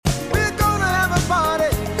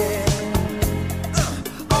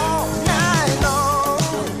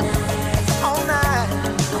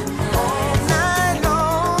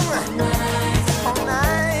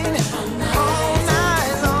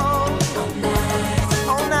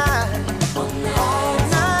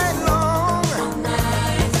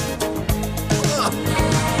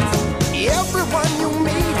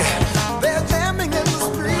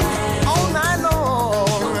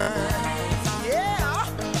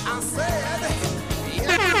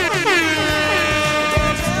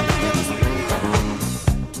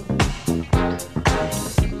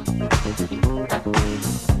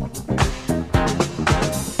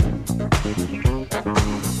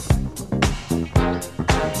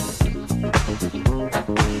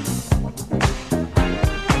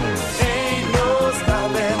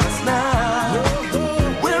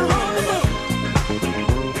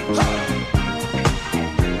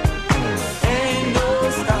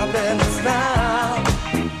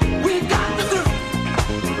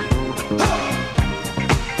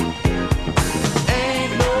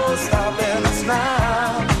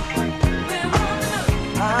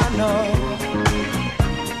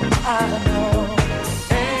I know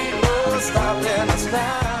ain't no stopping us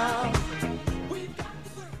now.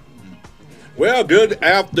 Well, good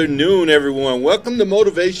afternoon, everyone. Welcome to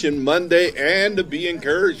Motivation Monday and the Be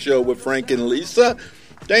Encouraged Show with Frank and Lisa.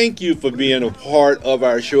 Thank you for being a part of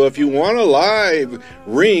our show. If you want a live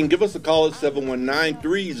ring, give us a call at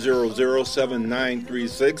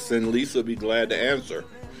 719-300-7936, and Lisa will be glad to answer.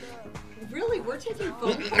 Really? We're taking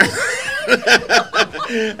phone calls?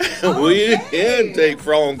 We can take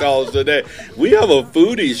phone calls today. We have a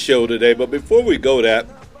foodie show today, but before we go there,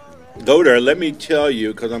 let me tell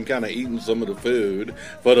you, because I'm kind of eating some of the food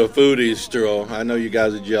for the foodie stroll. I know you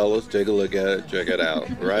guys are jealous. Take a look at it. Check it out,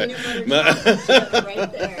 right?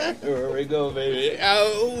 Right there. There we go, baby.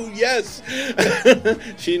 Oh, yes.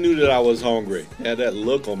 She knew that I was hungry. Had that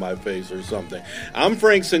look on my face or something. I'm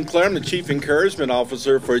Frank Sinclair. I'm the Chief Encouragement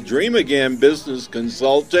Officer for Dream Again Business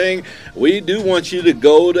Consulting. We do want you to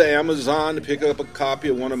go to Amazon to pick up a copy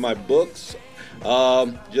of one of my books.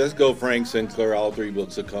 Just go Frank Sinclair. All three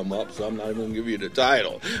books will come up, so I'm not even going to give you the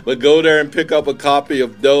title. But go there and pick up a copy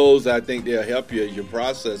of those. I think they'll help you as you're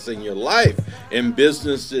processing your life in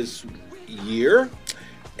business this year.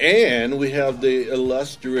 And we have the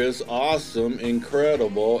illustrious, awesome,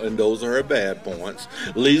 incredible, and those are her bad points,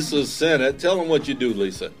 Lisa Sinnott. Tell them what you do,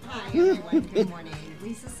 Lisa. Hi, everyone. Good morning.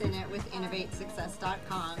 Lisa Sinnott with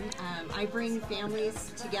InnovateSuccess.com. I bring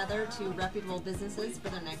families together to reputable businesses for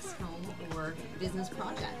their next home or business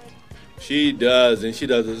project. She does, and she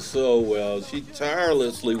does it so well. She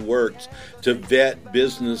tirelessly works to vet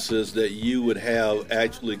businesses that you would have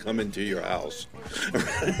actually come into your house.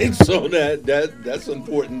 Right? So that's an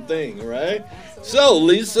important thing, right? Absolutely. So,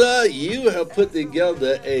 Lisa, you have put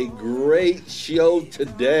together a great show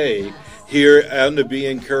today here on the Be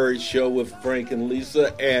Encouraged Show with Frank and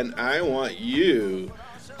Lisa, and I want you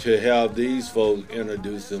to have these folks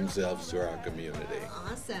introduce themselves to our community.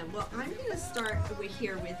 Awesome. Well, I'm going to start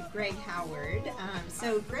here with Greg Howard.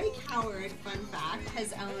 So Greg Howard, fun fact,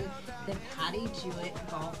 has owned the Patty Jewett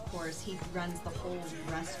Golf Course. He runs the whole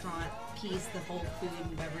restaurant piece, the whole food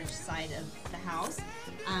and beverage side of the house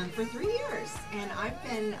for 3 years. And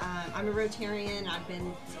I'm a Rotarian. I've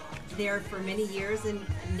been there for many years and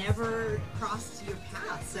never crossed your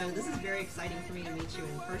path. So this is very exciting for me to meet you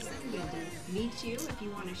in person. Good to meet you. If you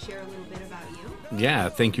want to share a little bit about you. Yeah,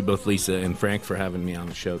 thank you both, Lisa and Frank, for having me on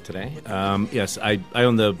the show today. Yes, I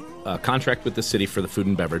own the contract with the city for the food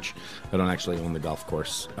and beverage. I don't actually own the golf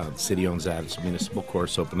course. The city owns that. It's a municipal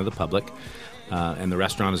course open to the public. And the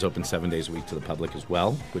restaurant is open 7 days a week to the public as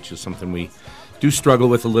well, which is something we do struggle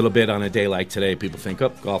with a little bit on a day like today. People think, oh,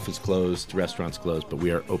 golf is closed, restaurant's closed, but we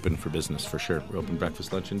are open for business for sure. We're open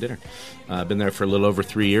breakfast, lunch, and dinner. I've been there for a little over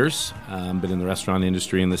 3 years. Been in the restaurant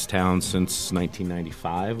industry in this town since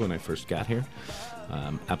 1995 when I first got here.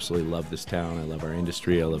 Absolutely love this town. I love our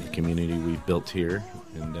industry. I love the community we've built here,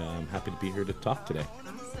 and I'm happy to be here to talk today.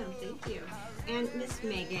 Awesome, thank you. And Miss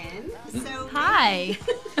Megan. So Hi.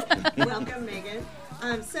 welcome, Megan.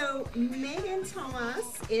 So Megan Thomas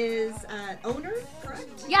is owner,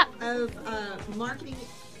 correct? Yeah. Of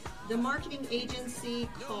the marketing agency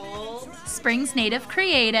called Springs Native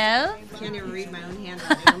Creative. I can't even read my own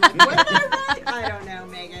handwriting. I'm like, what did I write? I don't know,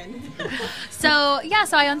 Megan. So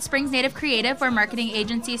I own Springs Native Creative. We're a marketing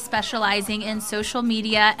agency specializing in social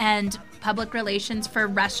media and public relations for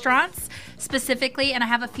restaurants specifically, and I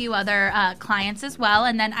have a few other clients as well.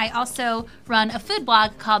 And then I also run a food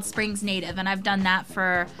blog called Springs Native, and I've done that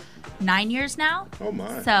for 9 years now. Oh,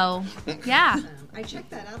 my. So, yeah. I checked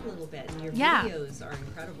that out a little bit, and your Yeah. videos are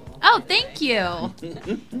incredible. Oh, thank you.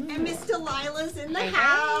 And Miss Delilah's in the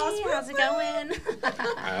house. Hey, how's it going? She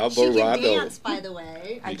can Alvarado. dance, by the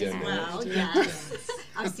way. I as can well. Yes.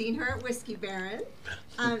 I've seen her at Whiskey Baron.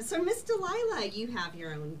 So, Miss Delilah, you have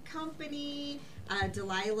your own company,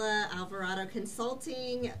 Delilah Alvarado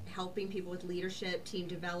Consulting, helping people with leadership, team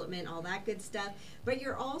development, all that good stuff. But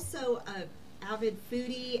you're also an avid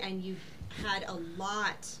foodie, and you had a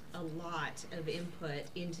lot of input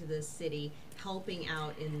into the city, helping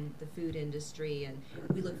out in the food industry, and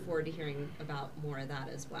we look forward to hearing about more of that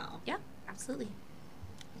as well. Yeah, absolutely.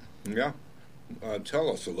 Yeah.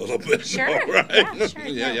 Tell us a little bit Sure. more, right? Yeah, sure.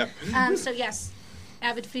 yeah. So yes,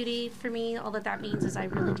 avid foodie for me, all that means is I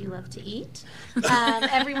really do love to eat.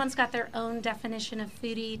 Everyone's got their own definition of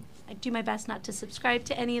foodie. I do my best not to subscribe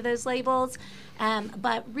to any of those labels.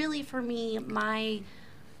 But really for me,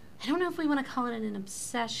 I don't know if we want to call it an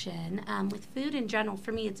obsession. With food in general,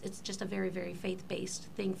 for me, it's just a very, very faith-based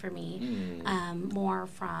thing for me. More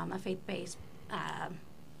from a faith-based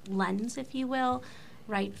lens, if you will.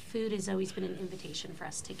 Right, food has always been an invitation for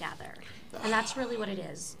us to gather, and that's really what it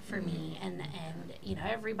is for me. And you know,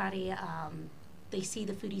 everybody they see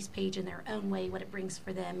the Foodies page in their own way, what it brings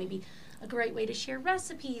for them. Maybe a great way to share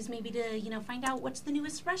recipes, maybe to find out what's the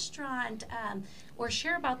newest restaurant, or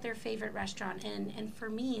share about their favorite restaurant. And for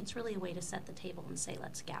me, it's really a way to set the table and say,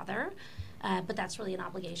 let's gather. But that's really an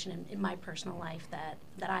obligation in my personal life that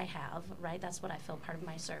I have, right? That's what I feel part of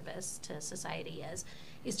my service to society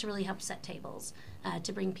is to really help set tables,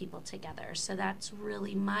 to bring people together. So that's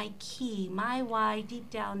really my key, my why,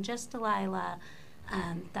 deep down, just Delilah.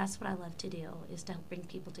 That's what I love to do, is to help bring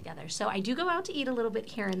people together. So I do go out to eat a little bit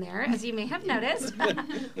here and there, as you may have noticed,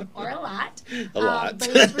 or a lot. But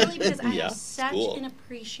it's really because I have such an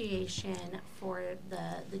appreciation for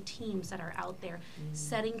the teams that are out there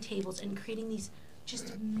setting tables and creating these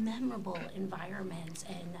just memorable environments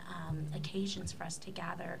and occasions for us to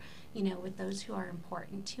gather, with those who are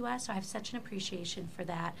important to us. So I have such an appreciation for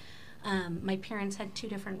that. My parents had 2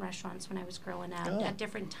 different restaurants when I was growing up at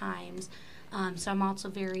different times. So I'm also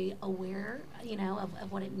very aware,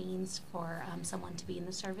 of what it means for someone to be in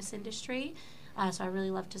the service industry. So I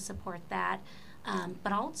really love to support that.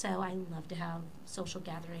 But also, I love to have social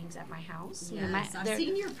gatherings at my house. Yes, I've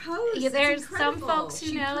seen your posts. Yeah, there's some incredible. folks,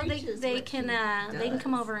 She they can does.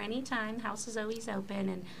 come over anytime. The house is always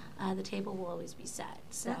open, and the table will always be set.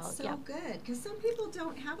 So That's so good, because some people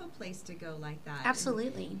don't have a place to go like that.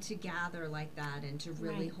 Absolutely. And to gather like that and to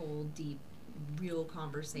really Right. hold deep, real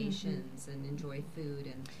conversations and enjoy food.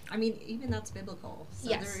 And I mean, even that's biblical. So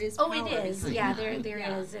yes. there is Oh, power it is. behind Yeah, that. there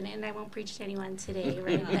Yeah. is. And I won't preach to anyone today,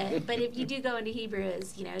 right? but if you do go into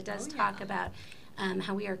Hebrews, it does talk about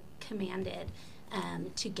how we are commanded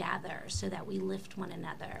to gather so that we lift one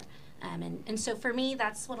another. And so for me,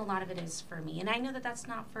 that's what a lot of it is for me. And I know that that's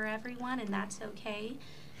not for everyone, and that's okay.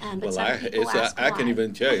 But Well, some people ask I can why.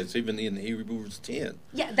 even tell you, it's even in Hebrews 10.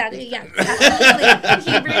 Yeah, absolutely.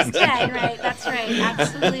 Hebrews 10, right? That's right.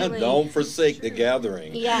 Absolutely. Don't forsake the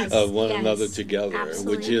gathering Yes, of one yes, another together,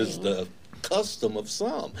 which is absolutely. the custom of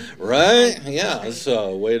some, right? Yeah, Right.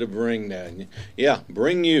 so way to bring that. Yeah,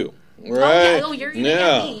 bring you. Oh, Right? yeah. Oh, you're gonna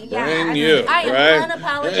get me. Yeah, bring you. I am right?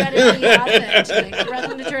 unapologetically authentic.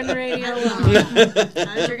 Rather than turn the radio on.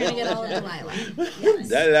 You're gonna get all of Delilah. Yes.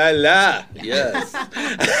 La la la. Yes.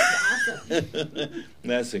 Awesome.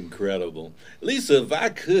 That's incredible. Lisa, if I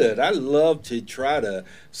could, I'd love to try to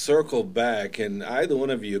circle back, and either one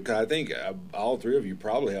of you, 'cause I think all 3 of you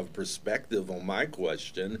probably have perspective on my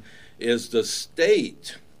question, is the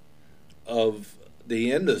state of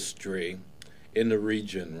the industry in the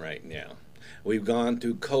region right now. We've gone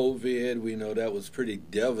through COVID. We know that was pretty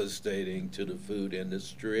devastating to the food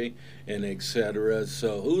industry and et cetera.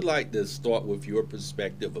 So who'd like to start with your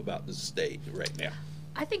perspective about the state right now?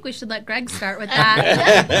 I think we should let Greg start with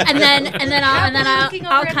that, and then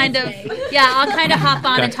I'll kind of hop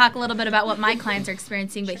on and talk a little bit about what my clients are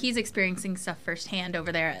experiencing. But he's experiencing stuff firsthand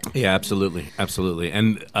over there. Yeah, absolutely.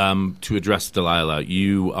 And to address Delilah,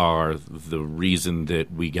 you are the reason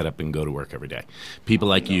that we get up and go to work every day. People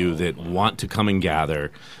like you that want to come and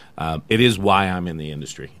gather. It is why I'm in the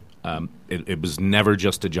industry. It was never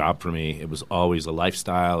just a job for me. It was always a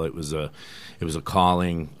lifestyle. It was a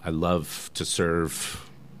calling. I love to serve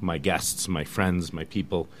my guests, my friends, my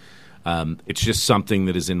people. It's just something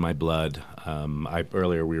that is in my blood.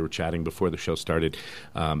 Earlier we were chatting before the show started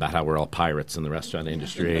about how we're all pirates in the restaurant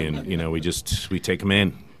industry, and we take them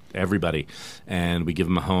in, everybody, and we give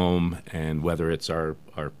them a home. And whether it's our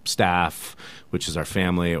staff, which is our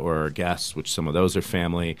family, or our guests, which some of those are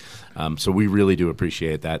family, so we really do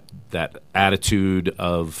appreciate that attitude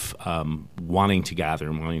of wanting to gather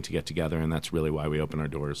and wanting to get together, and that's really why we open our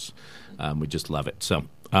doors. We just love it. So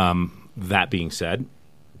that being said,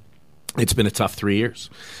 it's been a tough 3 years.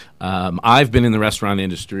 I've been in the restaurant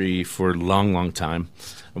industry for a long, long time.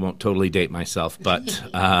 I won't totally date myself, but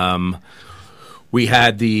we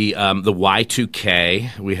had the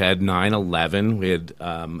Y2K, we had 9/11, we had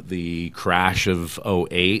the crash of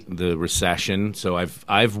 '08, the recession. So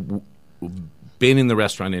I've been in the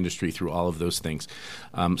restaurant industry through all of those things,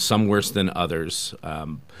 some worse than others.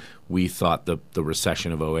 We thought the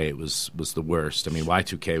recession of '08 was the worst. I mean,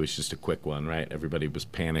 Y2K was just a quick one, right? Everybody was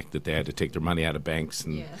panicked that they had to take their money out of banks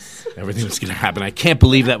and everything was going to happen. I can't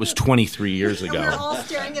believe that was 23 years ago. And we're all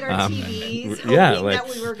staring at our TVs, hoping like-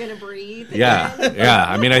 that we were going to breathe. Yeah, again. yeah.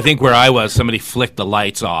 I mean, I think where I was, somebody flicked the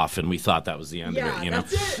lights off, and we thought that was the end of Yeah, it. You know,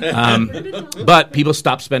 that's it. but people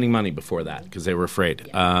stopped spending money before that because they were afraid.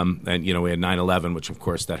 And we had 9/11, which of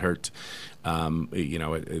course that hurt.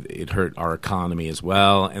 It hurt our economy as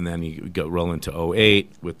well. And then you roll into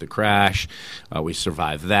 '08 with the crash. We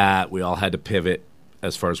survived that. We all had to pivot.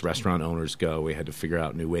 as far as restaurant owners go. We had to figure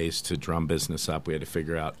out new ways to drum business up. We had to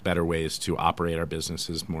figure out better ways to operate our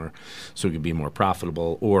businesses more so we could be more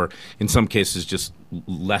profitable, or in some cases just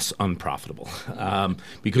less unprofitable,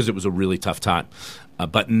 because it was a really tough time.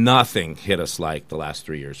 But nothing hit us like the last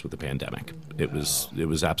 3 years with the pandemic. It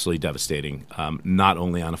was absolutely devastating, not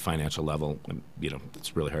only on a financial level.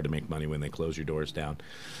 It's really hard to make money when they close your doors down,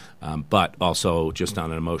 but also just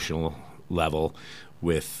on an emotional level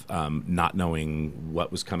with not knowing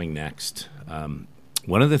what was coming next.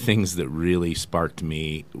 One of the things that really sparked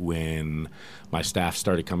me when my staff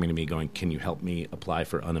started coming to me going, "Can you help me apply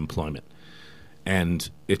for unemployment?" And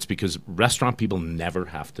it's because restaurant people never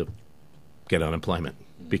have to get unemployment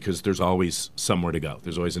because there's always somewhere to go.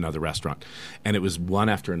 There's always another restaurant. And it was one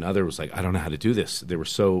after another. It was like, I don't know how to do this. They were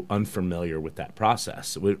so unfamiliar with that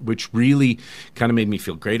process, which really kind of made me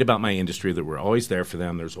feel great about my industry, that we're always there for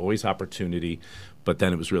them. There's always opportunity. But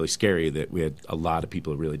then it was really scary that we had a lot of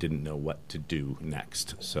people who really didn't know what to do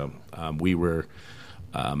next. So we were,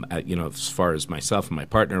 as far as myself and my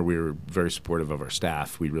partner, we were very supportive of our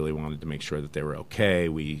staff. We really wanted to make sure that they were okay.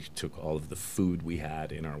 We took all of the food we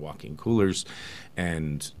had in our walk-in coolers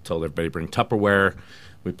and told everybody to bring Tupperware.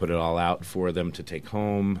 We put it all out for them to take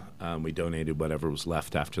home. We donated whatever was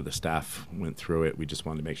left after the staff went through it. We just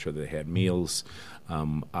wanted to make sure that they had meals.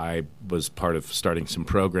 I was part of starting some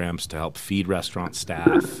programs to help feed restaurant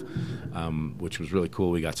staff, which was really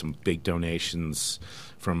cool. We got some big donations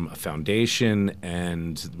from a foundation,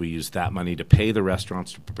 and we used that money to pay the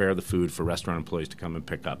restaurants to prepare the food for restaurant employees to come and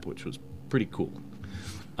pick up, which was pretty cool.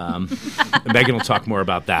 And Megan will talk more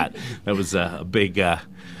about that. That was a big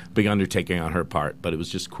undertaking on her part, but it was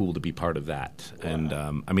just cool to be part of that. And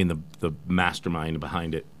the mastermind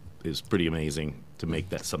behind it is pretty amazing to make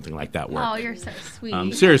that something like that work. Oh, you're so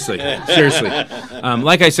sweet. Seriously.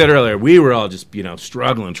 Like I said earlier, we were all just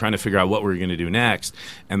struggling, trying to figure out what we were going to do next.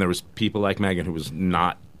 And there was people like Megan, who was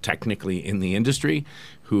not technically in the industry,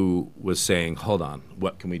 who was saying, "Hold on,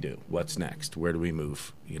 what can we do? What's next? Where do we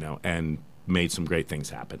move?" And made some great things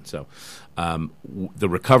happen. So the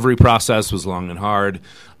recovery process was long and hard.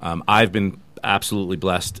 I've been absolutely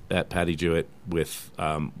blessed at Patty Jewett with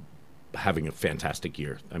having a fantastic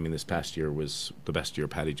year. I mean, this past year was the best year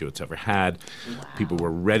Patty Jewett's ever had. Wow. People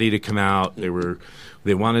were ready to come out. They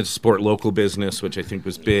wanted to support local business, which I think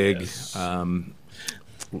was big. Yes.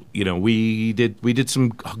 We did some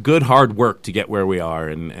good hard work to get where we are,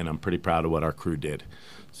 and I'm pretty proud of what our crew did.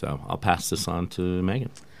 So I'll pass this on to Megan.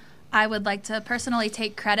 I would like to personally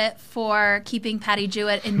take credit for keeping Patty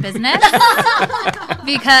Jewett in business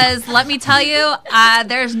because let me tell you,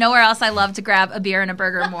 there's nowhere else I love to grab a beer and a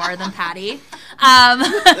burger more than Patty.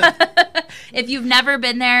 If you've never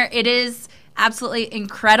been there, it is absolutely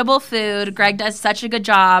incredible food. Greg does such a good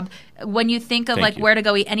job. When you think of where to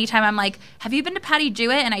go eat, anytime I'm like, "Have you been to Patty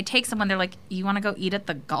Jewett?" And I take someone, they're like, "You want to go eat at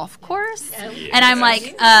the golf course?" Yes. And I'm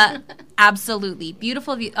like, absolutely.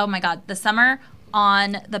 Beautiful view. Oh my God. The summer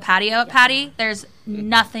on the patio at Patty, there's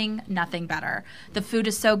nothing better. The food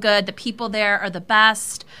is so good. The people there are the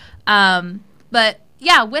best. But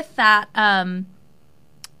yeah, with that,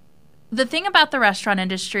 the thing about the restaurant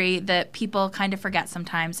industry that people kind of forget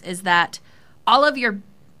sometimes is that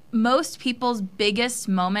most people's biggest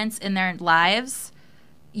moments in their lives,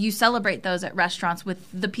 you celebrate those at restaurants with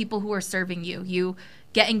the people who are serving you. You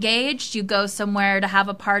get engaged, you go somewhere to have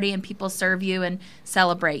a party and people serve you and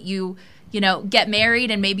celebrate. You get married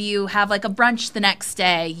and maybe you have like a brunch the next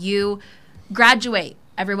day. You graduate.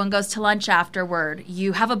 Everyone goes to lunch afterward.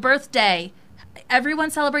 You have a birthday. Everyone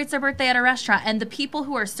celebrates their birthday at a restaurant. And the people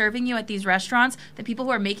who are serving you at these restaurants, the people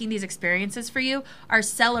who are making these experiences for you, are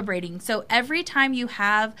celebrating. So every time you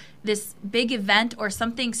have this big event or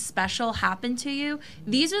something special happen to you,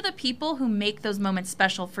 these are the people who make those moments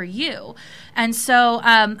special for you. And so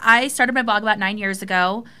I started my blog about 9 years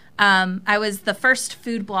ago. I was the first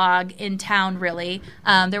food blog in town, really.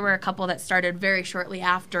 There were a couple that started very shortly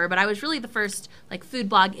after, but I was really the first food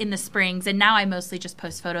blog in the Springs, and now I mostly just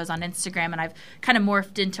post photos on Instagram, and I've kind of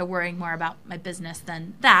morphed into worrying more about my business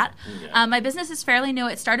than that. Yeah. My business is fairly new.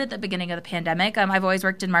 It started at the beginning of the pandemic. I've always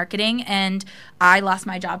worked in marketing, and I lost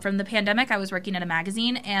my job from the pandemic. I was working at a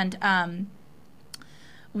magazine, and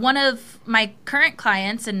one of my current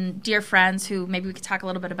clients and dear friends, who maybe we could talk a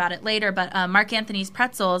little bit about it later, but Mark Anthony's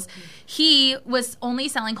Pretzels, he was only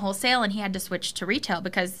selling wholesale and he had to switch to retail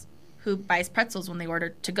because who buys pretzels when they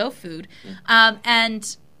order to-go food?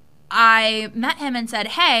 And I met him and said,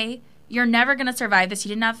 "Hey, you're never going to survive this. He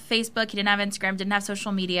didn't have Facebook, he didn't have Instagram, didn't have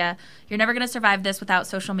social media. You're never going to survive this without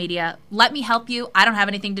social media. Let me help you. I don't have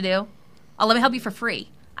anything to do. Let me help you for free.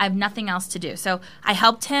 I have nothing else to do. So I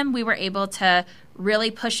helped him. We were able to really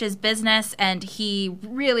push his business, and he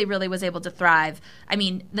really, really was able to thrive. I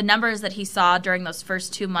mean, the numbers that he saw during those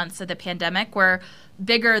first 2 months of the pandemic were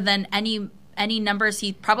bigger than any numbers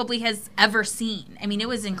he probably has ever seen. I mean, it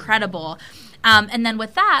was incredible. And then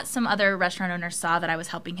with that, some other restaurant owners saw that I was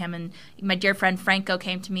helping him, and my dear friend Franco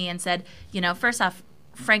came to me and said, first off,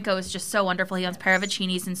 Franco is just so wonderful. He owns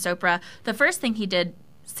Paravicini's in Sopra. The first thing he did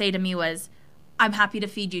say to me was, I'm happy to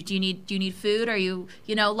feed you. Do you need food? Are you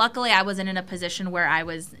luckily I wasn't in a position where I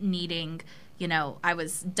was needing, I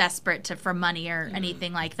was desperate for money or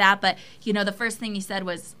anything like that. But, the first thing he said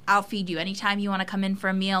was, I'll feed you. Anytime you want to come in for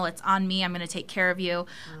a meal, it's on me. I'm going to take care of you.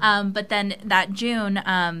 But then that June,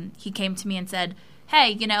 he came to me and said,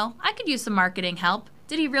 hey, I could use some marketing help.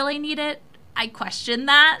 Did he really need it? I questioned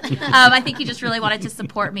that. I think he just really wanted to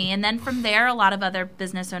support me. And then from there, a lot of other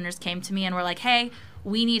business owners came to me and were like, hey,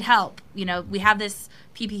 we need help. We have this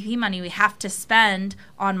PPP money we have to spend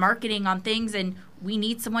on marketing, on things, and we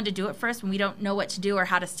need someone to do it for us when we don't know what to do or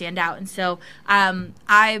how to stand out. And so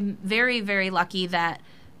I'm very, very lucky that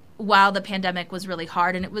while the pandemic was really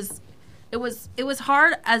hard, and it was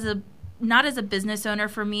hard not as a business owner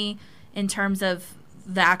for me in terms of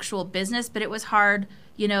the actual business, but it was hard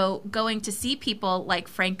going to see people like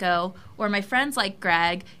Franco or my friends like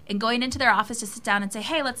Greg and going into their office to sit down and say,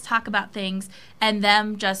 hey, let's talk about things, and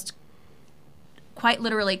them just quite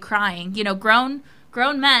literally crying.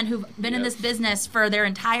 Grown men who've been in this business for their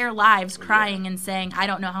entire lives crying and saying, I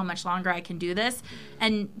don't know how much longer I can do this.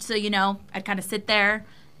 And so, I'd kind of sit there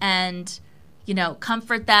and,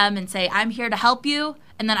 comfort them and say, I'm here to help you.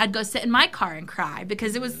 And then I'd go sit in my car and cry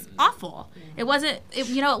because it was awful. It wasn't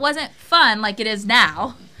fun like it is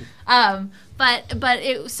now.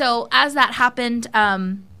 So as that happened,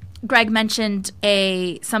 Greg mentioned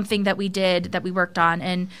something that we worked on,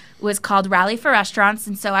 and was called Rally for Restaurants.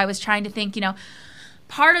 And so I was trying to think,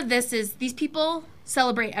 part of this is these people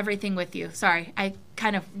celebrate everything with you. Sorry, I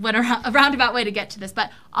kind of went a roundabout way to get to this,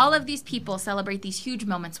 but all of these people celebrate these huge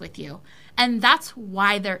moments with you. And that's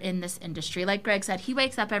why they're in this industry. Like Greg said, he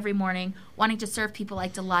wakes up every morning wanting to serve people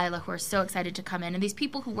like Delilah who are so excited to come in. And these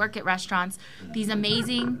people who work at restaurants, these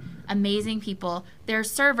amazing, amazing people, they're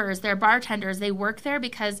servers, they're bartenders, they work there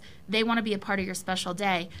because they want to be a part of your special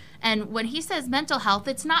day. And when he says mental health,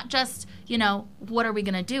 it's not just, what are we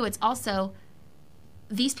going to do? It's also,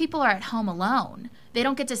 these people are at home alone. They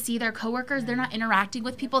don't get to see their coworkers. They're not interacting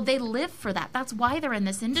with people. They live for that. That's why they're in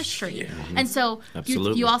this industry. Yeah. And so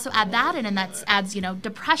you also add that in, and that adds,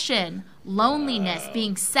 depression, loneliness,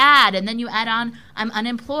 being sad, and then you add on, I'm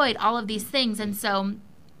unemployed, all of these things. And so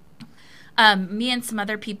me and some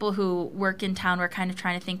other people who work in town were kind of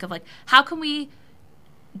trying to think of, like, how can we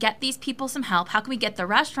get these people some help? How can we get the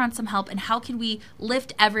restaurant some help? And how can we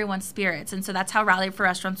lift everyone's spirits? And so that's how Rally for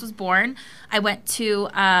Restaurants was born. I went to,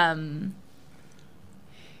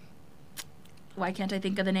 why can't I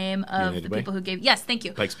think of the name of United the Way? people who gave, yes, thank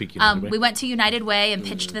you. Pikes Peak United Way. We went to United Way and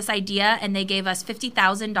pitched this idea, and they gave us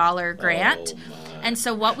 $50,000 grant. And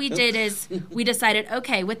so what we did is we decided,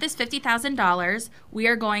 okay, with this $50,000, we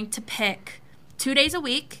are going to pick 2 days a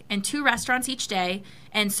week and 2 restaurants each day,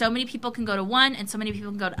 and so many people can go to one and so many people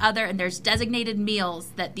can go to other, and there's designated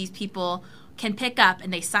meals that these people can pick up,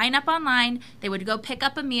 and they sign up online. They would go pick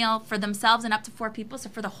up a meal for themselves and up to 4 people, so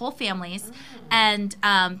for the whole families. And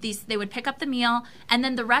they would pick up the meal, and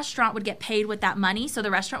then the restaurant would get paid with that money. So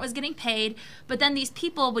the restaurant was getting paid, but then these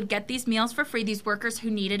people would get these meals for free, these workers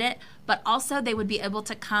who needed it, but also they would be able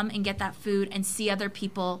to come and get that food and see other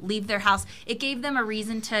people leave their house. It gave them a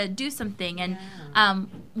reason to do something. And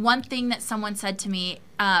one thing that someone said to me,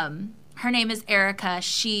 her name is Erica.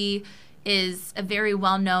 She is a very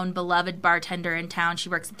well-known, beloved bartender in town. She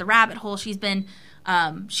works at the Rabbit Hole. She's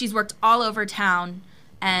worked all over town,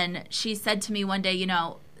 and she said to me one day,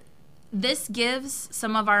 this gives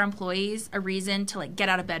some of our employees a reason to get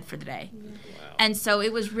out of bed for the day. Wow. And so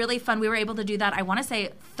it was really fun. We were able to do that, I want to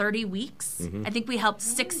say 30 weeks. Mm-hmm. I think we helped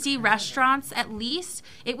 60 restaurants at least.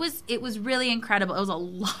 It was really incredible. It was a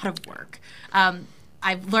lot of work.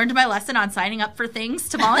 I've learned my lesson on signing up for things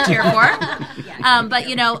to volunteer for. But,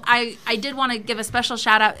 I did want to give a special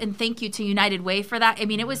shout out and thank you to United Way for that. I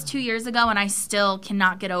mean, it was 2 years ago, and I still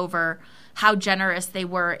cannot get over how generous they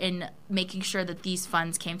were in making sure that these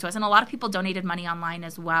funds came to us. And a lot of people donated money online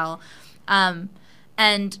as well.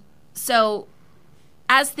 And so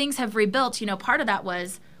as things have rebuilt, part of that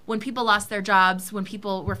was when people lost their jobs, when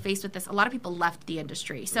people were faced with this, a lot of people left the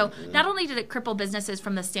industry. So not only did it cripple businesses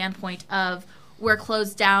from the standpoint of we're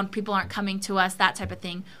closed down, people aren't coming to us, that type of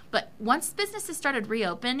thing. But once businesses started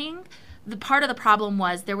reopening, the part of the problem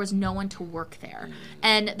was there was no one to work there.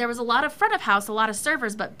 And there was a lot of front of house, a lot of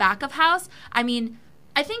servers, but back of house, I mean,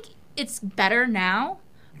 I think it's better now,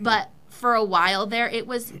 but for a while there, it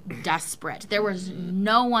was desperate. There was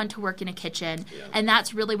no one to work in a kitchen, and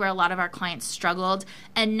that's really where a lot of our clients struggled.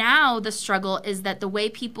 And now the struggle is that the way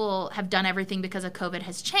people have done everything because of COVID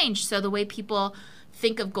has changed. So the way people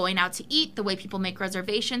think of going out to eat, the way people make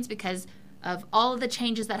reservations, because of all of the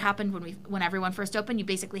changes that happened when everyone first opened, you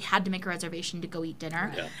basically had to make a reservation to go eat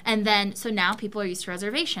dinner. Yeah. And then, so now people are used to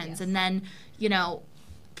reservations. Yes. And then, you know,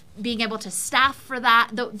 being able to staff for that,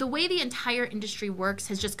 the way the entire industry works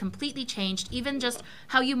has just completely changed, even just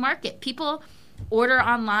how you market. People order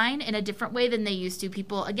online in a different way than they used to.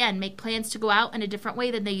 People, again, make plans to go out in a different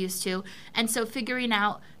way than they used to. And so figuring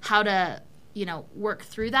out how to, you know, work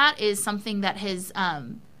through that is something that has,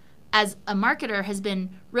 as a marketer, has been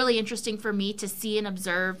really interesting for me to see and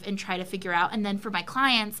observe and try to figure out. And then for my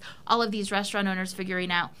clients, all of these restaurant owners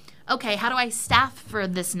figuring out, okay, how do I staff for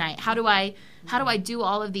this night? How do I do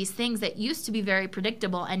all of these things that used to be very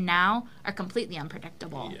predictable and now are completely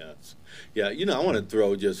unpredictable? Yes. Yeah, you know, I want to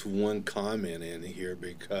throw just one comment in here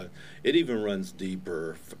because it even runs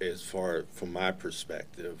deeper as far from my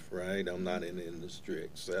perspective, right? I'm not in the industry,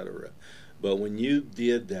 et cetera. But when you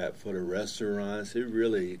did that for the restaurants, it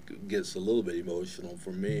really gets a little bit emotional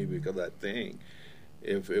for me because I think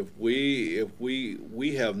if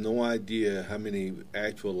we have no idea how many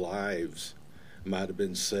actual lives might have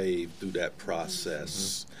been saved through that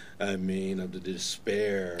process. I mean, of the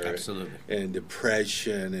despair and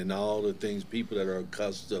depression and all the things people that are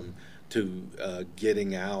accustomed to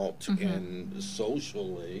getting out and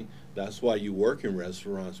socially. That's why you work in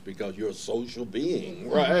restaurants, because you're a social being,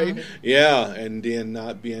 right? Yeah, and then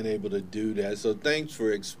not being able to do that. So thanks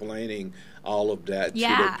for explaining all of that to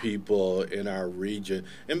the people in our region.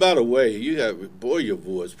 And by the way, your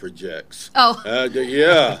voice projects. Oh.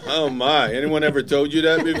 Yeah. Oh, my. Anyone ever told you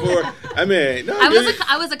that before? I mean, no.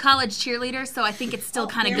 I was a college cheerleader, so I think it still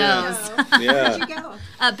kind of goes. Yeah. Where'd you go?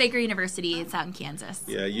 Baker University. It's out in Kansas.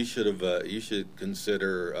 Yeah, you should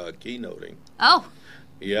consider keynoting. Oh.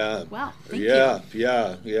 Yeah. Wow. Thank you.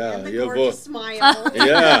 Yeah. And the Your gorgeous smile.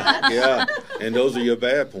 Yeah. And those are your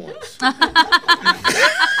bad points.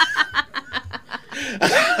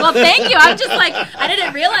 Well, thank you. I'm just like, I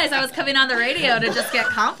didn't realize I was coming on the radio to just get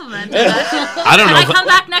complimented. I don't know. Can I come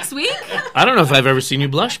back next week? I don't know if I've ever seen you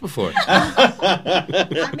blush before. I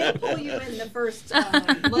may pull you in the first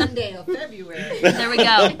Monday of February. There we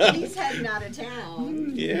go. He's heading out of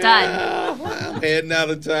town. Yeah. Done. I'm heading out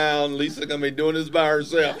of town. Lisa's gonna be doing this by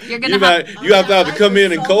herself. You're gonna you have to come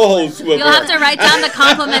in and co-host with her. You'll have to write down the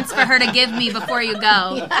compliments for her to give me before you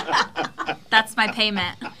go. That's my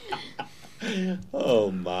payment. Oh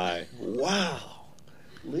my! Wow,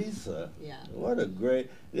 Lisa. Yeah. What a great.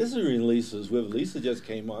 This is when Lisa's with. Lisa just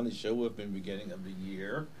came on the show with in the beginning of the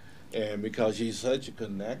year, and because she's such a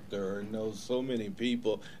connector and knows so many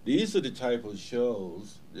people, these are the type of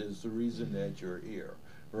shows. Is the reason that you're here.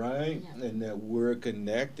 Right? Yeah. And that we're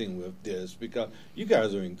connecting with this because you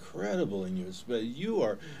guys are incredible in your space. You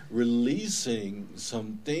are releasing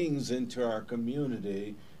some things into our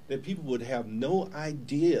community that people would have no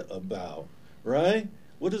idea about, right?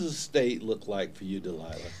 What does a state look like for you,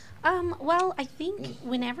 Delilah? Well, I think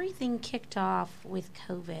when everything kicked off with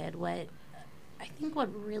COVID,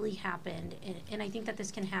 what really happened, and I think that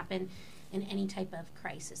this can happen in any type of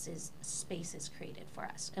crisis, is space is created for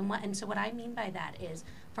us. And so what I mean by that is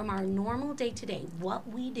from our normal day-to-day, what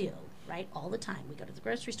we do, right, all the time. We go to the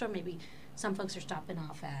grocery store, maybe some folks are stopping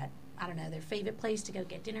off at, I don't know, their favorite place to go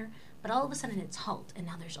get dinner, but all of a sudden it's halt, and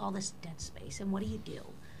now there's all this dead space, and what do?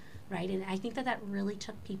 Right? And I think that really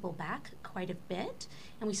took people back quite a bit,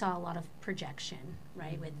 and we saw a lot of projection,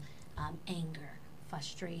 right, with anger,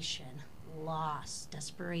 frustration, loss,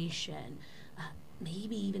 desperation,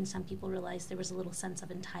 maybe even some people realized there was a little sense of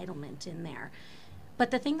entitlement in there.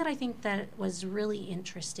 But the thing that I think that was really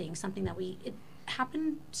interesting, something that it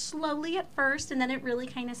happened slowly at first, and then it really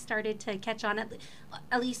kind of started to catch on.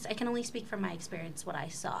 At least I can only speak from my experience, what I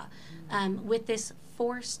saw. With this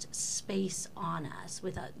forced space on us,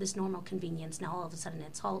 with this normal convenience, now all of a sudden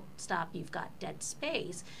it's halt, stop, you've got dead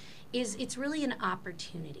space, it's really an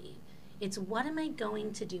opportunity. It's what am I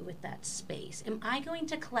going to do with that space? Am I going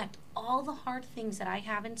to collect all the hard things that I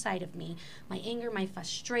have inside of me, my anger, my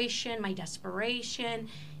frustration, my desperation,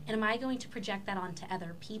 and am I going to project that onto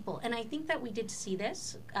other people? And I think that we did see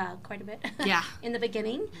this quite a bit in the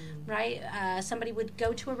beginning, right? Somebody would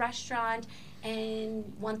go to a restaurant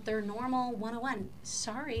and want their normal 101.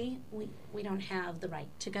 Sorry, we don't have the right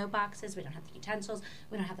to-go boxes. We don't have the utensils.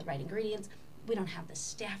 We don't have the right ingredients. we don't have the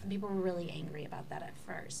staff, and people were really angry about that at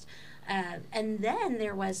first. And then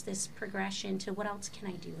there was this progression to what else can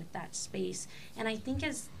I do with that space? And I think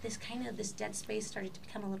as this dead space started to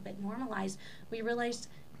become a little bit normalized, we realized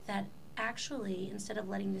that actually, instead of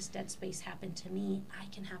letting this dead space happen to me, I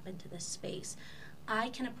can happen to this space. I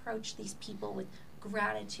can approach these people with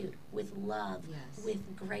gratitude, with love,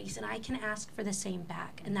 with grace, and I can ask for the same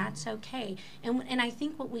back, and that's okay. And I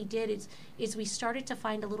think what we did is we started to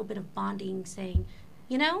find a little bit of bonding, saying,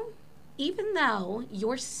 even though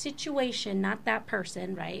your situation, not that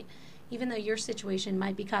person, right? Even though your situation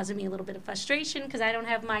might be causing me a little bit of frustration because I don't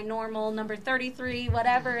have my normal number 33,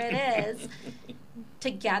 whatever it is,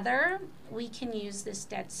 together we can use this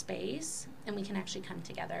dead space and we can actually come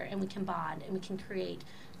together and we can bond and we can create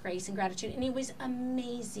grace and gratitude. And it was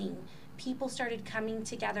amazing. People started coming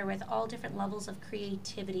together with all different levels of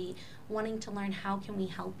creativity, wanting to learn how can we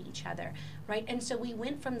help each other, right? And so we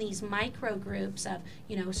went from these micro groups of,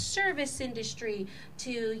 service industry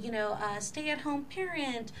to, a stay-at-home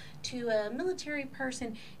parent to a military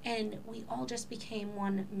person, and we all just became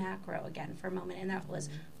one macro again for a moment, and that was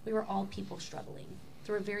we were all people struggling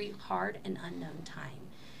through a very hard and unknown time.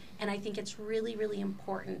 And I think it's really, really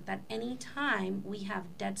important that any time we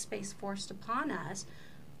have dead space forced upon us,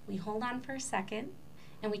 we hold on for a second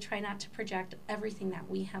and we try not to project everything that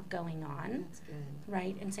we have going on. That's good.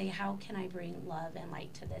 Right? And say, how can I bring love and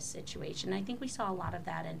light to this situation? I think we saw a lot of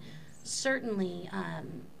that, and certainly,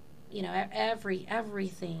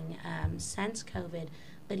 everything since COVID,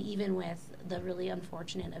 but even with the really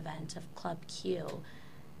unfortunate event of Club Q,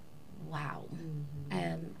 wow.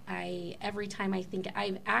 Every time I think,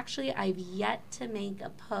 I've yet to make a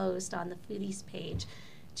post on the Foodies page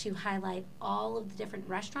to highlight all of the different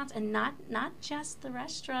restaurants, and not just the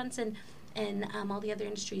restaurants and all the other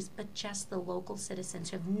industries, but just the local citizens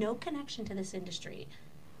who have no connection to this industry,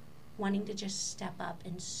 wanting to just step up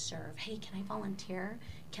and serve. Hey, can I volunteer?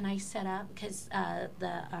 Can I set up? Because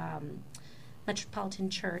the Metropolitan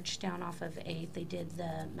Church down off of 8th, they did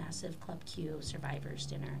the massive Club Q Survivors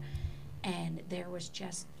Dinner. And there was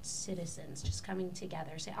just citizens just coming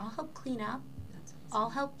together, say, I'll help clean up. That's awesome. I'll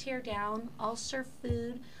help tear down. I'll serve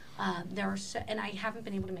food. And I haven't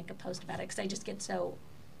been able to make a post about it because I just get so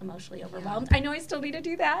emotionally overwhelmed. I know I still need to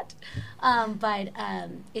do that. But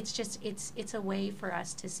it's a way for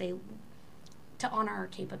us to say, to honor our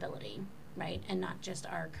capability, right? And not just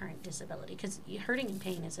our current disability. Because hurting and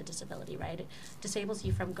pain is a disability, right? It disables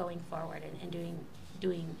you from going forward and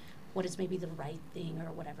doing what is maybe the right thing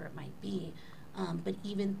or whatever it might be. But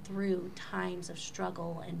even through times of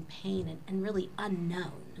struggle and pain and really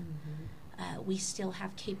unknown, we still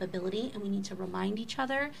have capability, and we need to remind each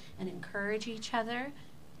other and encourage each other.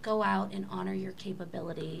 Go out and honor your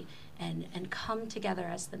capability and come together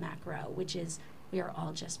as the macro, which is we are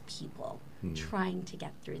all just people trying to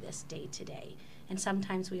get through this day to day. And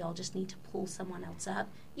sometimes we all just need to pull someone else up,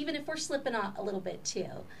 even if we're slipping a little bit too.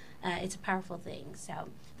 It's a powerful thing. So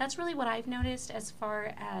that's really what I've noticed as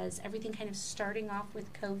far as everything kind of starting off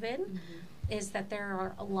with COVID, is that there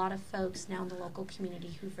are a lot of folks now in the local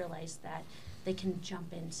community who've realized that they can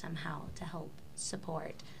jump in somehow to help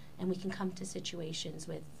support. And we can come to situations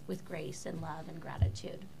with grace and love and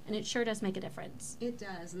gratitude. And it sure does make a difference. It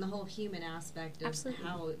does. And the whole human aspect of Absolutely.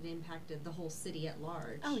 how it impacted the whole city at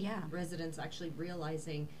large. Oh, yeah. Residents actually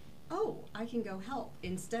realizing, I can go help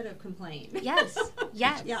instead of complain. Yes.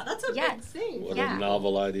 Yes. Yeah, that's a big thing. What Yeah. a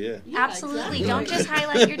novel idea. Yeah, Absolutely. exactly. Don't just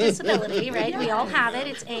highlight your disability, right? We all have it.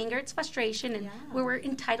 Yeah. It's anger, it's frustration, and Yeah. we're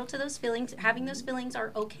entitled to those feelings. Having those feelings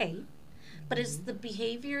are okay. But it's the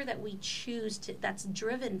behavior that we choose that's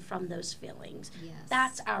driven from those feelings. Yes.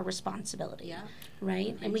 That's our responsibility, Yeah.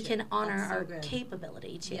 right? And we Preach can it. honor That's so our good.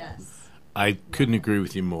 capability, too. Yes. I couldn't agree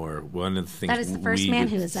with you more. One of the things That is the first we man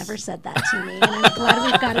would- who has ever said that to me, and I'm glad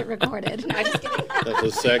we've got it recorded. No, I'm just kidding. That's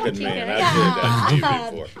the second Keep man it. I've said that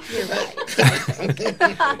to you before.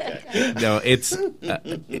 You're right. No, it's.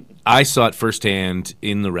 I saw it firsthand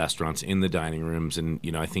in the restaurants, in the dining rooms, and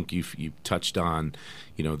I think you touched on,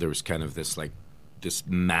 there was kind of this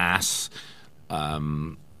mass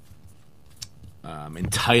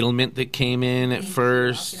entitlement that came in at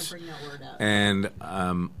first. I was going to bring that word up. And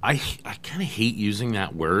I kind of hate using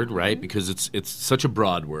that word, right? Because it's such a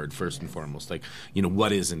broad word, first and foremost. Like,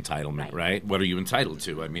 what is entitlement, right? What are you entitled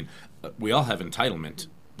to? I mean, we all have entitlement,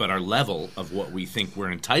 but our level of what we think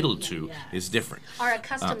we're entitled to is different. Our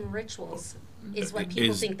accustomed rituals is what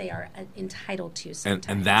people think they are entitled to sometimes.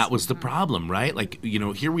 And that was the problem, right? Like,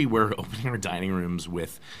 here we were opening our dining rooms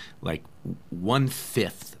with like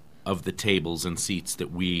 1/5 of the tables and seats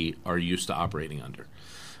that we are used to operating under.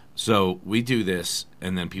 So we do this,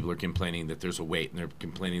 and then people are complaining that there's a wait, and they're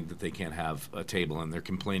complaining that they can't have a table, and they're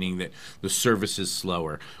complaining that the service is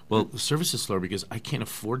slower. Well, the service is slower because I can't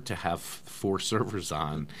afford to have 4 servers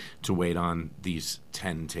on to wait on these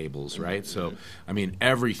 10 tables, right? So, I mean,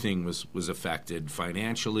 everything was affected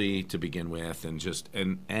financially to begin with, and just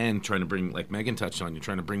and trying to bring, like Megan touched on, you're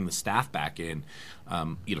trying to bring the staff back in.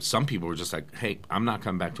 Some people were just like, hey, I'm not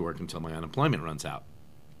coming back to work until my unemployment runs out.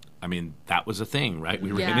 I mean, that was a thing, right?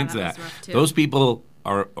 We ran into that. Those people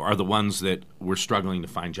are the ones that were struggling to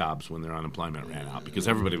find jobs when their unemployment ran out, because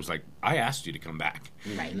everybody was like, I asked you to come back,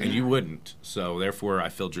 and you wouldn't. So therefore, I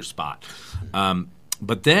filled your spot.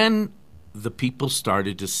 But then the people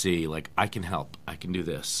started to see, like, I can help. I can do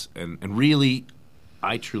this. And really,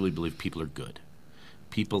 I truly believe people are good.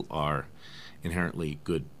 People are inherently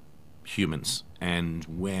good humans. And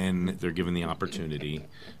when they're given the opportunity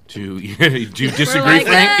to, do you disagree,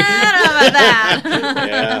 Frank? I don't know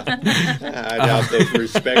about that. Yeah, I doubt they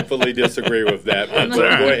respectfully disagree with that. But go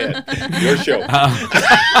ahead, your show.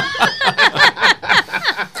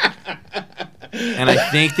 And I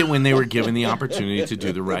think that when they were given the opportunity to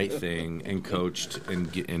do the right thing and coached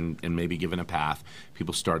and maybe given a path,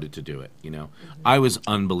 people started to do it. I was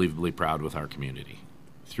unbelievably proud with our community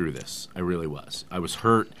through this. I really was. I was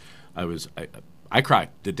hurt. I cried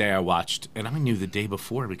the day I watched, and I knew the day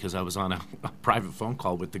before because I was on a private phone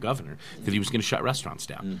call with the governor that he was going to shut restaurants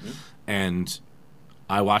down. And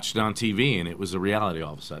I watched it on TV, and it was a reality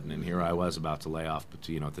all of a sudden. And here I was about to lay off. But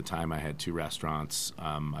at the time I had 2 restaurants.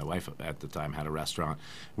 My wife at the time had a restaurant.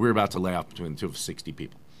 We were about to lay off between 2 of 60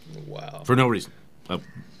 people. Wow! For no reason,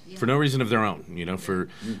 for no reason of their own.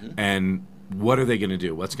 And what are they going to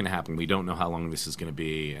do? What's going to happen? We don't know how long this is going to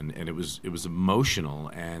be, and it was emotional,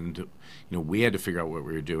 and we had to figure out what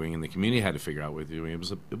we were doing, and the community had to figure out what we were doing.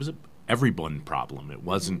 It was a everyone problem. It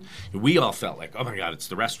wasn't. We all felt like, oh my God, it's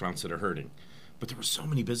the restaurants that are hurting, but there were so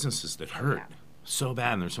many businesses that hurt so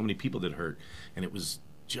bad, and there's so many people that hurt, and it was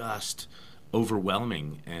just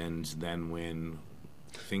overwhelming. And then when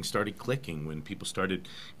things started clicking, when people started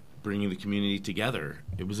bringing the community together,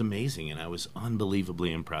 it was amazing, and I was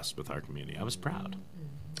unbelievably impressed with our community. I was proud.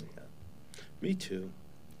 Yeah. Me too.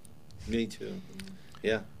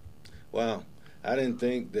 Yeah. Wow. I didn't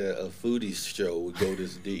think that a foodie show would go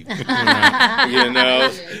this deep. You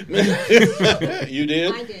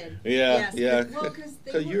did? I did. Yeah, yes. yeah. Well,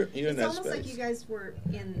 because you're in that it's almost space. like you guys were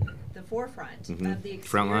in the forefront of the experience.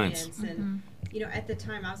 Front lines. And at the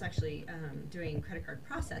time I was actually doing credit card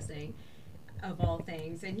processing, of all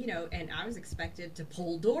things, and I was expected to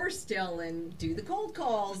pull doors still and do the cold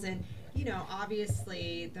calls, and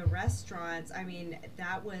obviously the restaurants, I mean,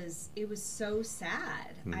 it was so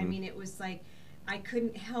sad. I mean, it was like I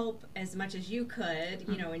couldn't help as much as you could,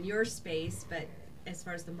 in your space, but as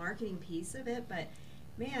far as the marketing piece of it. But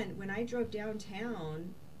man, when I drove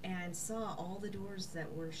downtown and saw all the doors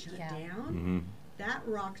that were shut down, that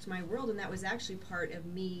rocked my world, and that was actually part of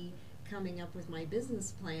me coming up with my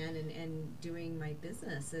business plan and doing my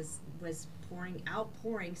business was pouring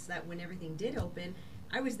so that when everything did open,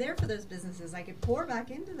 I was there for those businesses. I could pour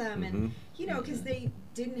back into them, and because they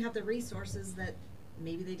didn't have the resources that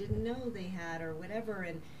maybe they didn't know they had or whatever,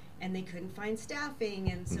 and they couldn't find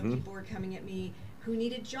staffing, and so people were coming at me who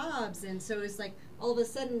needed jobs, and so it's like all of a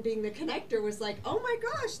sudden being the connector was like, oh my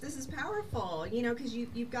gosh, this is powerful, because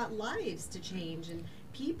you've got lives to change and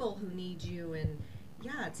people who need you, and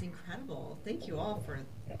yeah, it's incredible. Thank you all for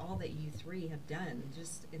all that you 3 have done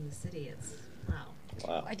just in the city. It's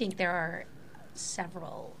wow. I think there are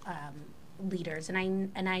several leaders, and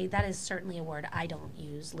I that is certainly a word I don't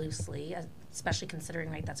use loosely, especially considering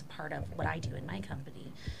that's a part of what I do in my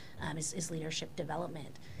company, is leadership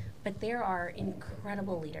development. But there are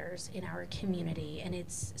incredible leaders in our community, and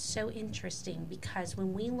it's so interesting because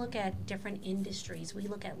when we look at different industries, we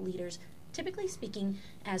look at leaders, typically speaking,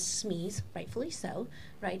 as SMEs, rightfully so,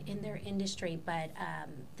 right, in their industry. But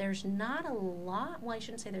there's not a lot. Well, I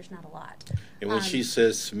shouldn't say there's not a lot. And when she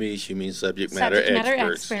says SME, she means subject matter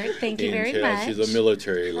expert. Thank you very much. She's a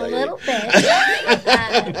military lady. A little bit.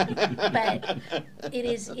 But it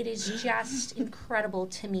is just incredible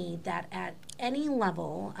to me that at any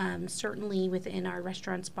level, certainly within our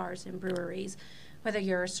restaurants, bars, and breweries, whether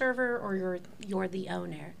you're a server or you're the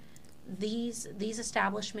owner, these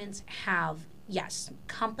establishments have, yes,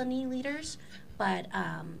 company leaders, but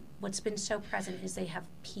what's been so present is they have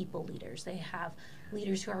people leaders. They have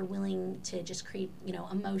leaders who are willing to just create,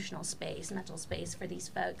 emotional space, mental space for these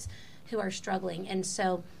folks who are struggling. And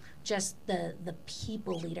so just the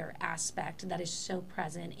people leader aspect that is so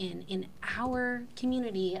present in our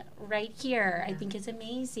community right here, I think is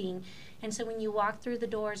amazing. And so when you walk through the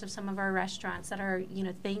doors of some of our restaurants that are,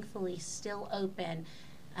 thankfully still open,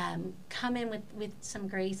 come in with some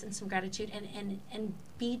grace and some gratitude and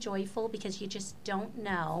be joyful, because you just don't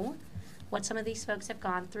know what some of these folks have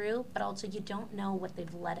gone through, but also you don't know what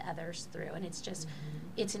they've led others through. And it's just,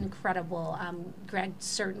 it's incredible. Greg,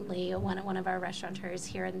 certainly one of our restaurateurs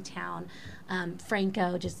here in town.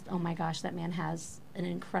 Franco, just, oh my gosh, that man has an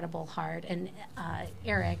incredible heart. And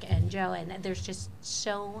Eric and Joe, and there's just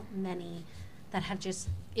so many that have just,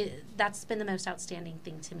 that's been the most outstanding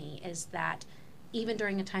thing to me, is that even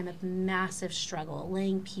during a time of massive struggle,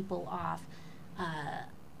 laying people off,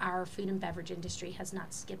 our food and beverage industry has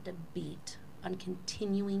not skipped a beat on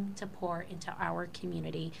continuing to pour into our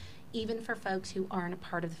community, even for folks who aren't a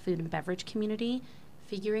part of the food and beverage community,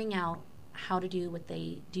 figuring out how to do what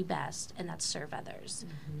they do best, and that's serve others.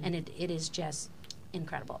 And it is just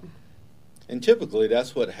incredible. And typically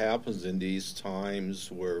that's what happens in these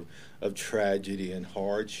times of tragedy and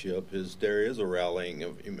hardship, is there is a rallying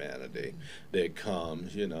of humanity that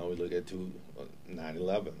comes. We look at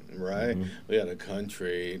 9/11, right? We had a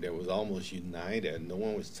country that was almost united. No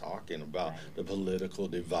one was talking about the political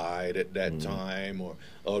divide at that time, or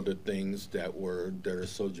other things that are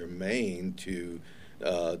so germane to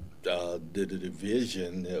the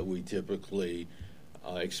division that we typically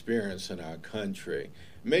experience in our country.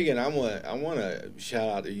 Megan, I want to shout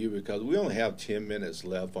out to you, because we only have 10 minutes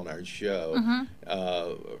left on our show.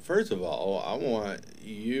 First of all, I want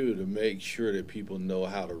you to make sure that people know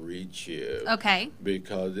how to reach you. Okay.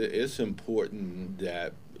 Because it's important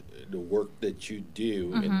that the work that you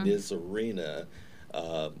do in this arena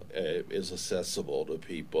is accessible to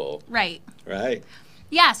people. Right. Right?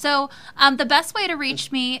 Yeah, so the best way to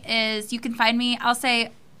reach me is you can find me, I'll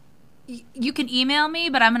say, you can email me,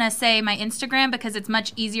 but I'm going to say my Instagram, because it's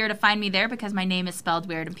much easier to find me there, because my name is spelled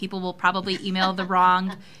weird and people will probably email the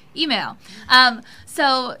wrong email.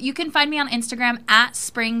 So you can find me on Instagram at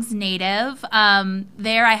Springs Native.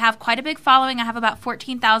 There I have quite a big following. I have about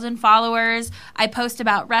 14,000 followers. I post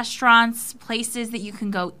about restaurants, places that you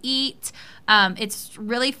can go eat. It's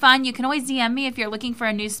really fun. You can always DM me if you're looking for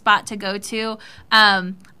a new spot to go to.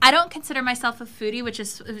 I don't consider myself a foodie, which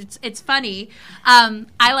is, it's funny.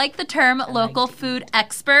 I like the term local food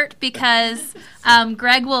expert, because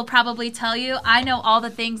Greg will probably tell you I know all the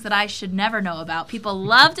things that I should never know about. People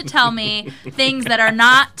love to tell me things that are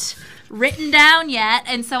not written down yet,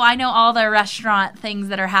 and so I know all the restaurant things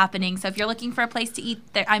that are happening. So if you're looking for a place to eat,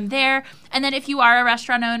 I'm there. And then if you are a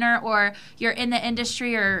restaurant owner, or you're in the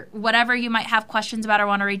industry, or whatever you might have questions about or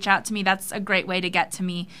want to reach out to me, that's a great way to get to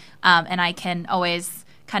me. And I can always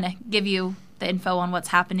kind of give you the info on what's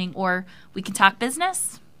happening, or we can talk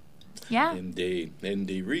business. Yeah. Indeed.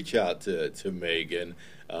 Reach out to Megan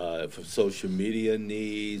for social media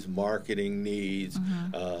needs, marketing needs,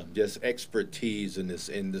 just expertise in this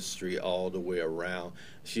industry all the way around.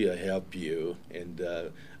 She'll help you. And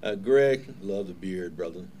Greg, love the beard,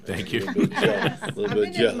 brother. Thank you. I've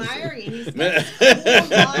been admiring. He's got a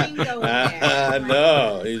whole line going there. I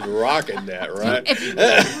know. He's rocking that,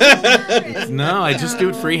 right? No, I just do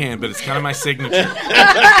it freehand, but it's kind of my signature.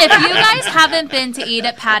 If you guys haven't been to eat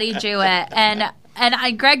at Patty Jewett, and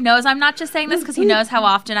Greg knows I'm not just saying this because he knows how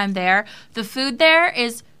often I'm there, the food there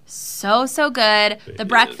is so good. The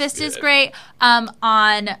breakfast is great.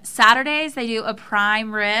 On Saturdays, they do a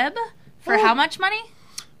prime rib for how much money?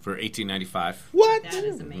 For $18.95. What? That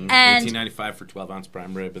is amazing. And $18.95 for 12-ounce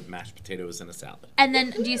prime rib with mashed potatoes and a salad. And then,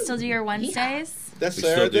 do you still do your Wednesdays? That's We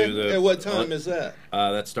still Saturday? do the- At what time is that?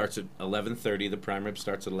 That starts at 11:30. The prime rib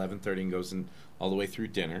starts at 11:30 and goes in all the way through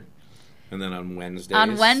dinner. And then on Wednesdays...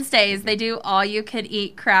 On Wednesdays, they do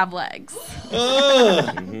all-you-could-eat crab legs.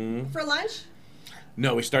 For lunch?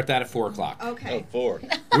 No, we start that at 4 o'clock. Okay. 4.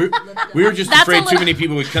 We were just That's afraid a too many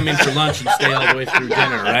people would come in for lunch and stay all the way through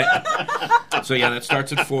dinner, right? So yeah, that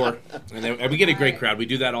starts at 4, and we get a great crowd. We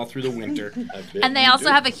do that all through the winter. And they also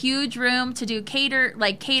have a huge room to do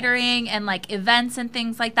catering and like events and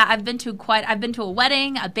things like that. I've been to a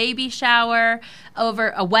wedding, a baby shower,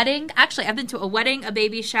 over a wedding. Actually, I've been to a wedding, a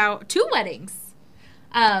baby shower, 2 weddings,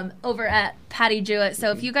 over at Patty Jewett.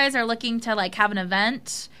 So if you guys are looking to like have an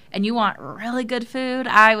event and you want really good food,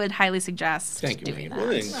 I would highly suggest Thank you, doing Megan. that.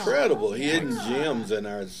 What incredible hidden gems in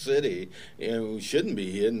our city, and we shouldn't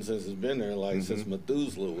be hidden since it's been there since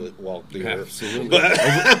Methuselah walked here. Absolutely.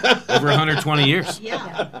 Over 120 years.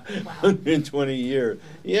 Yeah. 120 years.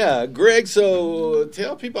 Yeah, Greg, so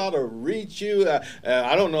tell people how to reach you.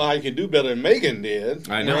 I don't know how you can do better than Megan did.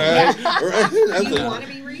 I know. Right? Do you want to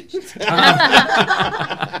be reached? changed?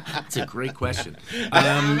 That's a great question.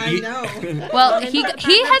 I know. Well,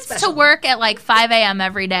 he heads to work at like 5 a.m.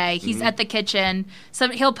 every day. He's at the kitchen. So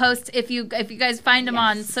he'll post, if you guys find him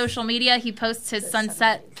on social media, he posts his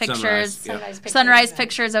sunset pictures, sunrise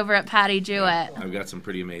pictures over at Patty Jewett. I've got some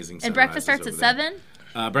pretty amazing And breakfast starts at 7?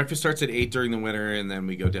 Breakfast starts at 8 during the winter, and then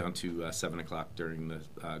we go down to 7 o'clock during the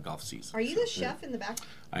golf season. Are you the chef in the back?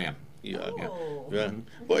 I am. Yeah. Oh. Yeah.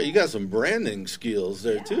 Well, you got some branding skills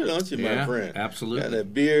there too, don't you, my friend? Absolutely. Got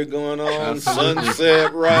that beard going on,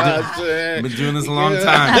 sunset rising. I've been doing this a long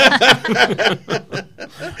time.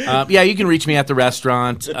 You can reach me at the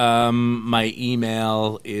restaurant. My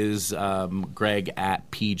email is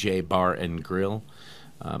greg@PJ Bar and Grill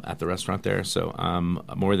at the restaurant there. So I'm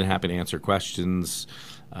more than happy to answer questions.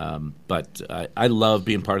 But I love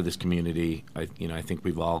being part of this community. I think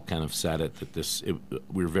we've all kind of said it that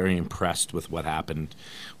we're very impressed with what happened.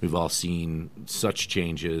 We've all seen such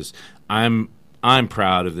changes. I'm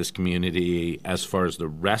proud of this community as far as the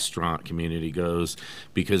restaurant community goes,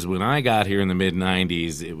 because when I got here in the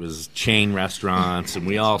mid-'90s, it was chain restaurants, and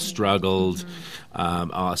we all struggled.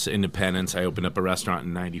 Us independents. I opened up a restaurant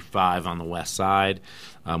in '95 on the west side,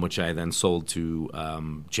 which I then sold to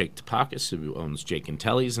Jake Tapakis, who owns Jake and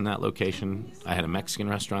Telly's in that location. I had a Mexican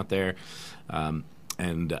restaurant there, and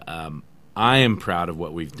I am proud of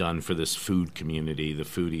what we've done for this food community, the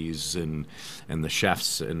foodies and the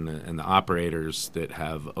chefs and the operators that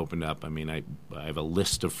have opened up. I mean, I have a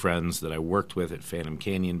list of friends that I worked with at Phantom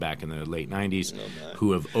Canyon back in the late 90s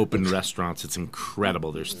who have opened restaurants. It's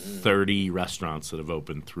incredible. There's 30 restaurants that have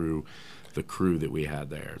opened through the crew that we had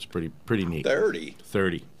there. It's pretty neat. 30,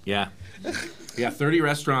 yeah. Yeah, 30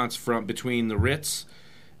 restaurants from between the Ritz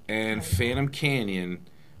and Phantom Canyon,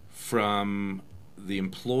 from the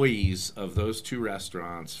employees of those two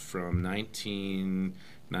restaurants from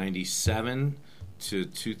 1997 to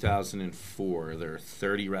 2004. There are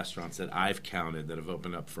 30 restaurants that I've counted that have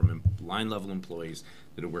opened up from line-level employees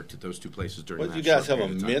that have worked at those two places during that you guys have a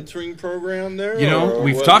short period of time. mentoring program there?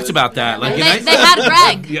 We've talked about that. Like, They had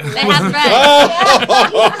Greg. Yeah. They had Greg.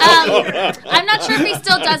 I'm not sure if he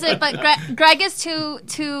still does it, but Greg is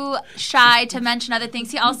too shy to mention other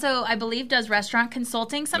things. He also, I believe, does restaurant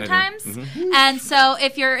consulting sometimes. And so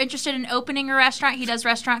if you're interested in opening a restaurant, he does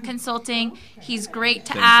restaurant consulting. He's great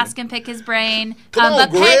to ask and pick his brain. Come on,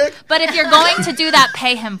 Greg. But if you're going to do that,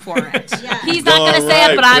 pay him for it. Yeah. He's not going to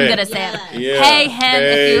say it, but I'm going to say Yeah. it. Yeah. Pay him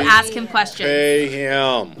if you ask him questions. Pay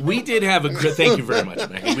him. We did have thank you very much,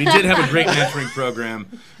 Maggie. We did have a great mentoring program,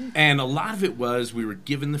 and a lot of it was we were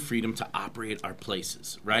given the freedom to operate our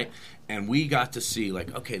places, right? And we got to see,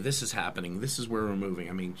 like, okay, this is happening. This is where we're moving.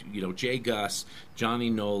 I mean, Jay Gus, Johnny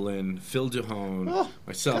Nolan, Phil DeHone,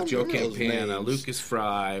 myself, Joe Campana, Lucas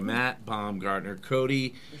Fry, Matt Baumgartner,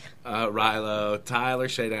 Cody Rilo, Tyler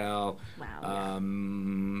Shadell. Wow.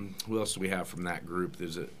 Who else do we have from that group?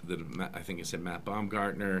 I think it said Matt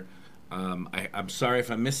Baumgartner. I'm sorry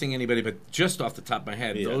if I'm missing anybody, but just off the top of my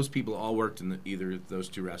head, those people all worked in either of those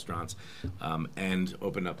two restaurants and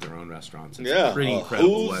opened up their own restaurants. It's pretty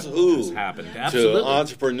incredible what has happened. Absolutely. To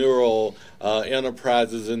entrepreneurial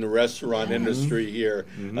enterprises in the restaurant industry here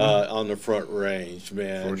on the Front Range,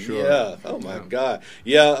 man. For sure. Yeah. Oh, my God.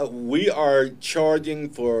 Yeah, we are charging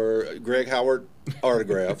for Greg Howard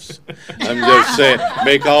autographs. I'm just saying,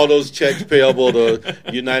 make all those checks payable to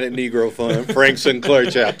United Negro Fund, Frank Sinclair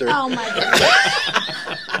chapter. Oh my goodness.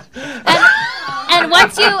 And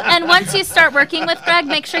once you start working with Greg,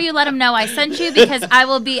 make sure you let him know I sent you, because I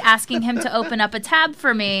will be asking him to open up a tab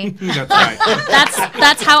for me. That's right.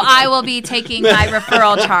 That's how I will be taking my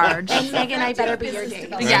referral charge. And Megan, I better be your date.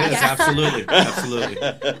 Yes, absolutely.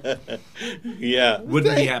 Yeah.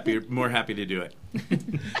 Wouldn't be more happy to do it.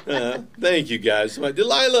 Thank you, guys.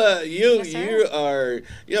 Delilah, you sir.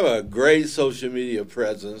 you have a great social media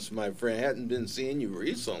presence, my friend. Hadn't been seeing you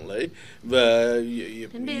recently, but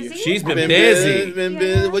Been busy? She's been busy. Been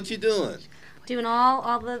busy. What you doing? Doing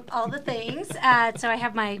all the things. So I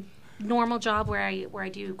have my normal job where I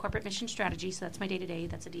do corporate mission strategy. So that's my day-to-day.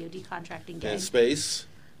 That's a DoD contracting gig. And space.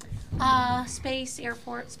 Space, Air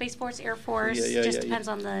Force, Space Force, Air Force. Yeah, Just depends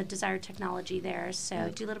on the desired technology there. So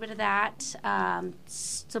do a little bit of that,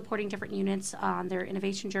 supporting different units on their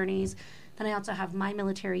innovation journeys. Then I also have my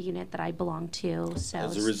military unit that I belong to. So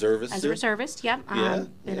As a reservist? As a reservist, yep. Yeah,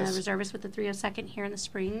 Been yes. a reservist with the 302nd here in the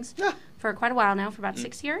Springs Yeah. for quite a while now, for about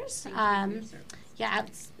 6 years. Yeah,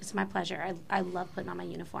 it's my pleasure. I love putting on my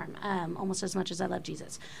uniform, almost as much as I love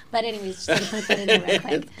Jesus. But anyways, just to put that in there real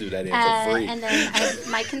quick. Do that answer free. And then I have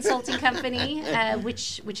my consulting company,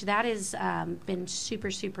 which that has been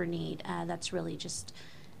super, super neat. That's really just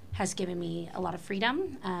has given me a lot of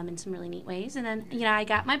freedom in some really neat ways. And then, I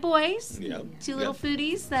got my boys, two little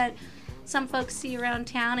foodies that some folks see around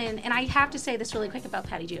town. And I have to say this really quick about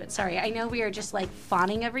Patty Jewett. Sorry, I know we are just like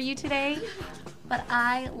fawning over you today, but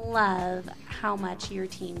I love how much your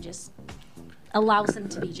team just allows them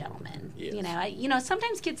to be gentlemen. Yes.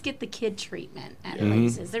 Sometimes kids get the kid treatment at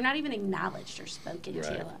places. They're not even acknowledged or spoken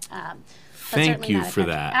to. Thank you for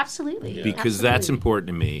that. Absolutely. Because that's important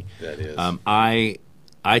to me. That is.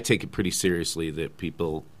 I take it pretty seriously that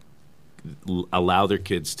people allow their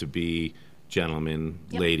kids to be gentlemen,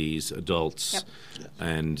 ladies, adults,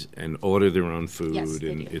 and order their own food. Yes,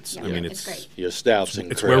 they and do. it's Yeah. I mean It's great. Your staff's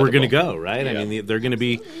incredible. it's where we're going to go, right? Yeah. I mean they're going to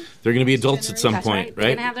be adults at some That's point, right. They're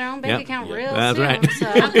going to have their own bank account real That's soon. right. So.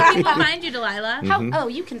 How can people find you, Delilah?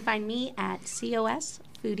 You can find me at COS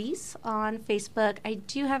Foodies on Facebook. I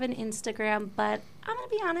do have an Instagram, but I'm going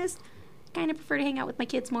to be honest, kind of prefer to hang out with my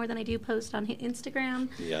kids more than I do post on Instagram.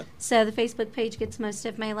 Yeah. So the Facebook page gets most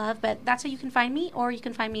of my love, but that's how you can find me, or you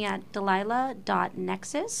can find me at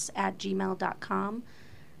delilah.nexus@gmail.com.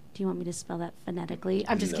 Do you want me to spell that phonetically?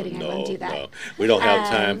 I'm just kidding. I won't do that. No. We don't have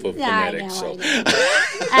time for phonetics.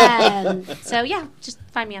 I know. So yeah, just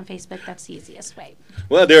find me on Facebook. That's the easiest way.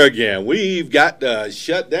 Well, there again, we've got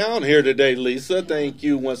shut down here today, Lisa. Thank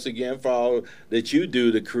you once again for all that you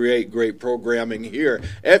do to create great programming here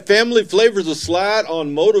at Family Flavors of Slide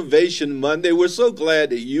on Motivation Monday. We're so glad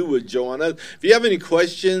that you would join us. If you have any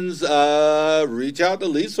questions, reach out to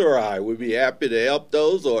Lisa or I. We'd be happy to help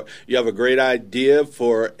those. Or you have a great idea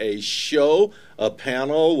for a show, a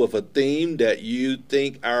panel with a theme that you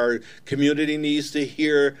think our community needs to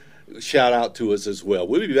hear, shout out to us as well.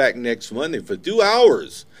 We'll be back next Monday for 2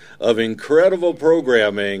 hours of incredible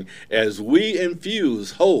programming as we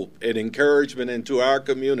infuse hope and encouragement into our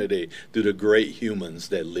community through the great humans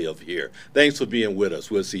that live here. Thanks for being with us.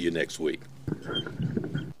 We'll see you next week.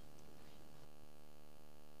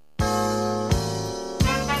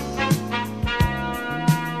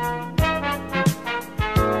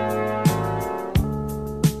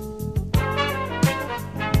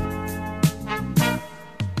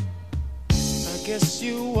 Guess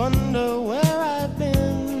you wonder where I've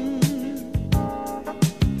been.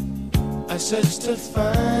 I searched to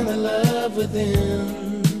find the love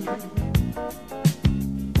within.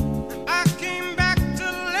 I came back to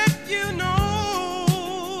let you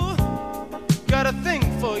know, got a thing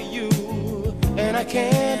for you, and I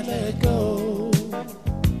can't let go.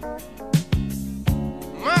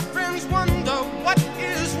 My friends wonder what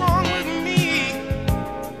is wrong with me.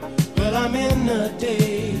 Well, I'm in a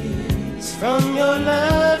daze from your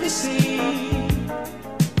love, you see.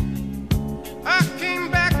 I came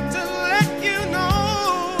back to let you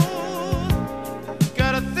know,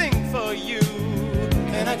 got a thing for you,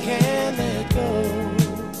 and I can't let go.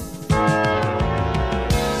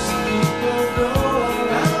 Some people go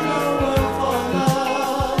around the world for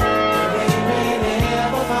love, but they may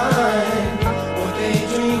never find what they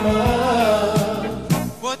dream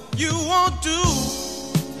of. What you won't do